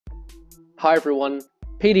Hi everyone,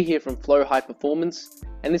 Peter here from Flow High Performance,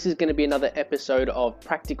 and this is going to be another episode of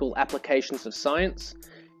Practical Applications of Science.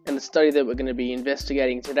 And the study that we're going to be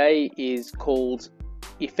investigating today is called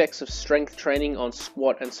Effects of Strength Training on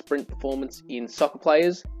Squat and Sprint Performance in Soccer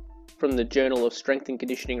Players from the Journal of Strength and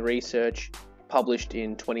Conditioning Research, published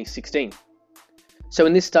in 2016. So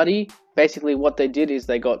in this study, basically what they did is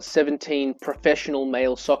they got 17 professional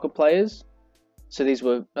male soccer players. So these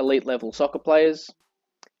were elite level soccer players,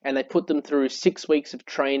 and they put them through 6 weeks of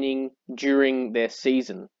training during their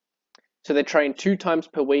season. So they trained 2 times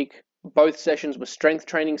per week. Both sessions were strength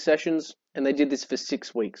training sessions, and they did this for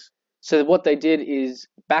 6 weeks. So what they did is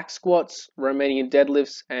back squats, Romanian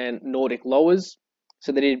deadlifts, and Nordic lowers.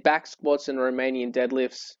 So they did back squats and Romanian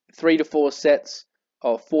deadlifts, 3 to 4 sets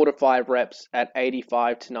of 4 to 5 reps at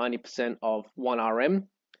 85 to 90% of 1 RM.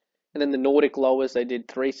 And then the Nordic lowers, they did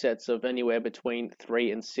 3 sets of anywhere between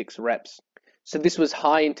 3 and 6 reps. So this was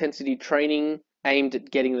high intensity training aimed at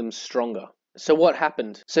getting them stronger. So what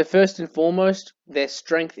happened? So first and foremost, their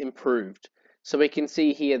strength improved. So we can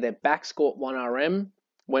see here their back squat 1 RM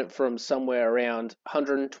went from somewhere around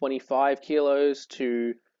 125 kilos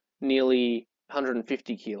to nearly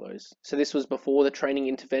 150 kilos. So this was before the training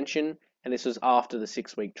intervention, and this was after the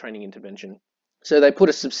 6-week training intervention. So they put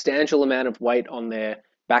a substantial amount of weight on their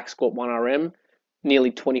back squat 1 RM,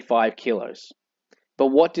 nearly 25 kilos. But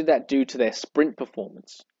what did that do to their sprint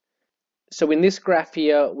performance? So in this graph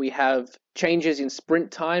here, we have changes in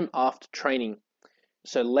sprint time after training.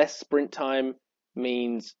 So less sprint time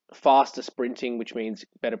means faster sprinting, which means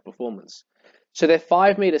better performance. So their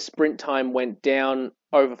 5-meter sprint time went down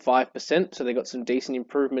over 5%, so they got some decent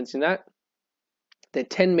improvements in that. Their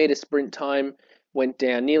 10-meter sprint time went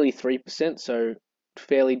down nearly 3%, so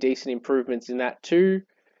fairly decent improvements in that too.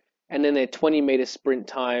 And then their 20-meter sprint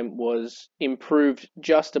time was improved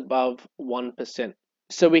just above 1%.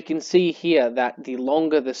 So we can see here that the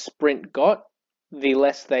longer the sprint got, the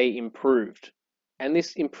less they improved. And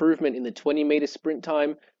this improvement in the 20-meter sprint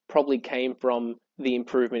time probably came from the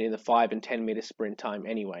improvement in the 5 and 10-meter sprint time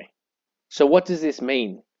anyway. So what does this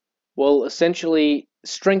mean? Well, essentially,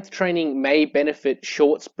 strength training may benefit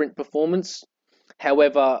short sprint performance.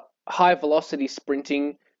 However, high velocity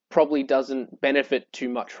sprinting probably doesn't benefit too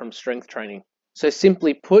much from strength training. So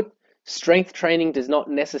simply put, strength training does not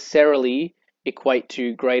necessarily equate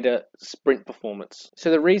to greater sprint performance.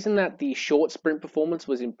 So the reason that the short sprint performance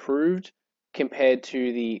was improved compared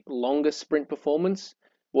to the longer sprint performance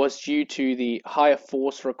was due to the higher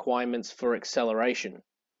force requirements for acceleration.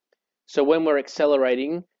 So when we're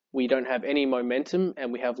accelerating, we don't have any momentum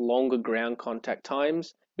and we have longer ground contact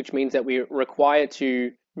times, which means that we're required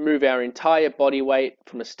to move our entire body weight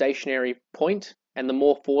from a stationary point, and the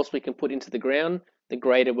more force we can put into the ground, the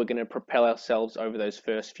greater we're going to propel ourselves over those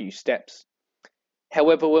first few steps.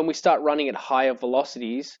 However, when we start running at higher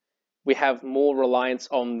velocities, we have more reliance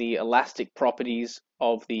on the elastic properties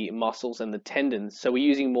of the muscles and the tendons. So we're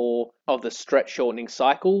using more of the stretch shortening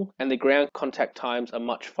cycle, and the ground contact times are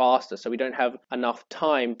much faster. So we don't have enough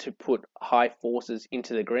time to put high forces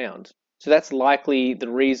into the ground. So that's likely the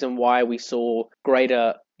reason why we saw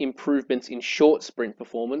greater improvements in short sprint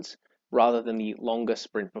performance rather than the longer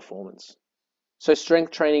sprint performance. So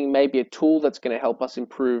strength training may be a tool that's going to help us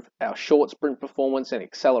improve our short sprint performance and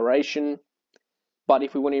acceleration. But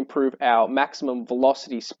if we want to improve our maximum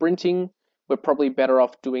velocity sprinting, we're probably better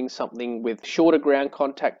off doing something with shorter ground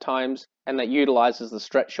contact times and that utilizes the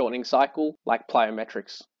stretch shortening cycle, like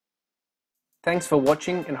plyometrics. Thanks for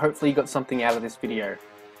watching, and hopefully you got something out of this video.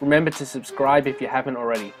 Remember to subscribe if you haven't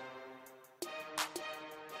already.